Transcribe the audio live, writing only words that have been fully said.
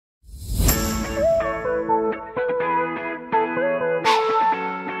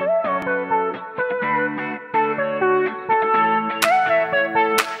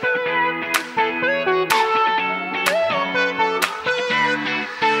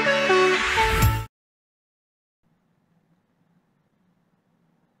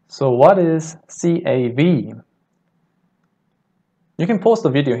So what is CAV? You can pause the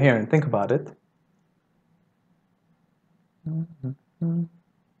video here and think about it.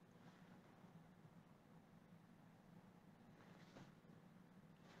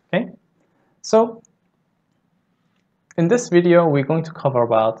 Okay, so in this video we're going to cover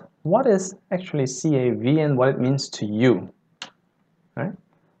about what is actually CAV and what it means to you. Right?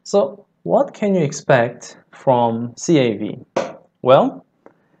 So what can you expect from CAV? Well,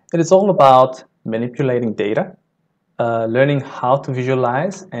 it is all about manipulating data, learning how to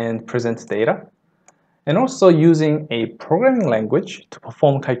visualize and present data, and also using a programming language to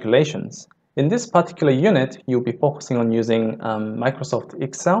perform calculations. In this particular unit, you'll be focusing on using Microsoft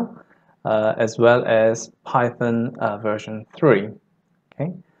Excel as well as Python version 3.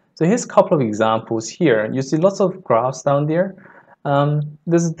 Okay, so here's a couple of examples here. You see lots of graphs down there.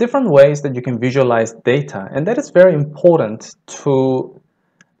 There's different ways that you can visualize data, and that is very important to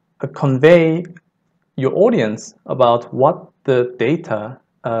convey your audience about what the data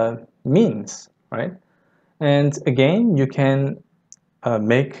means, right? And again, you can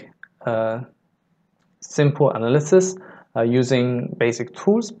make simple analysis using basic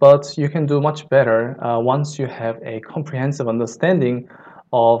tools, but you can do much better once you have a comprehensive understanding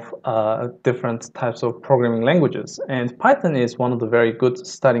of different types of programming languages. And Python is one of the very good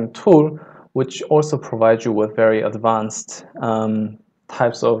starting tool, which also provides you with very advanced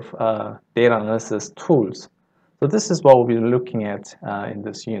types of data analysis tools. So this is what we'll be looking at in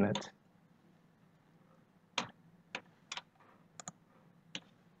this unit.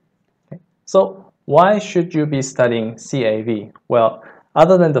 Okay. So why should you be studying CAV? Well,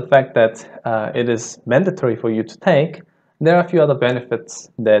 other than the fact that it is mandatory for you to take, there are a few other benefits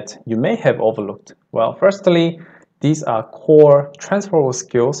that you may have overlooked. Well, firstly, these are core transferable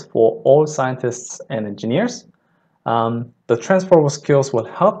skills for all scientists and engineers. The transferable skills will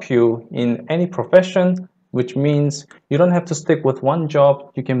help you in any profession, which means you don't have to stick with one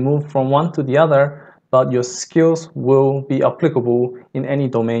job. You can move from one to the other, but your skills will be applicable in any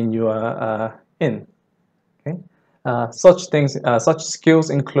domain you are in. Okay? Such skills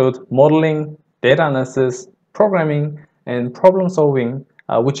include modeling, data analysis, programming, and problem solving,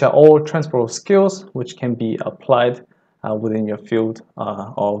 which are all transferable skills which can be applied within your field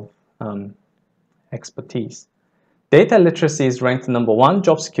of expertise. Data literacy is ranked the #1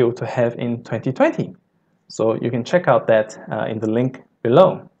 job skill to have in 2020. So you can check out that in the link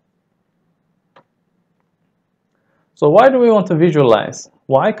below. So why do we want to visualize?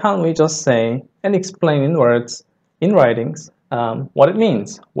 Why can't we just say and explain in words, in writings, what it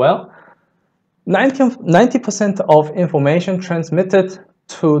means? Well, 90% of information transmitted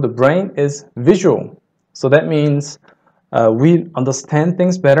to the brain is visual. So that means we understand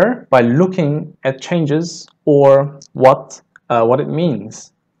things better by looking at changes or what it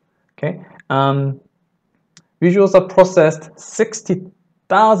means. Okay, visuals are processed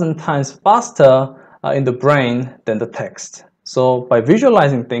 60,000 times faster in the brain than the text. So by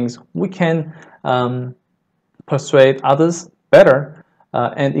visualizing things, we can persuade others better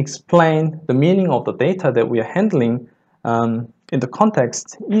and explain the meaning of the data that we are handling in the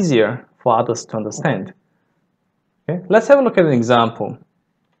context easier for others to understand. Okay, let's have a look at an example.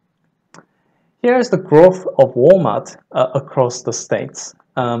 Here is the growth of Walmart across the states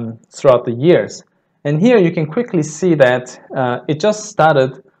throughout the years. And here you can quickly see that it just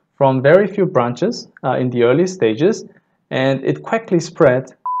started from very few branches in the early stages, and it quickly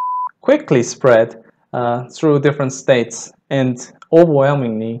spread through different states and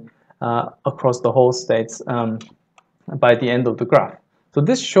overwhelmingly across the whole states by the end of the graph. So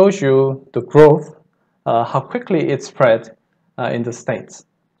this shows you the growth, how quickly it spread in the states.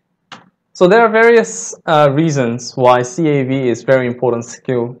 So there are various reasons why CAV is a very important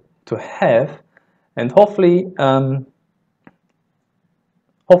skill to have, and hopefully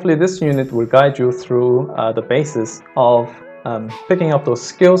this unit will guide you through the basis of picking up those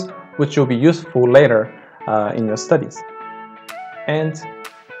skills, which will be useful later in your studies and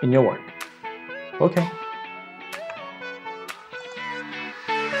in your work. Okay.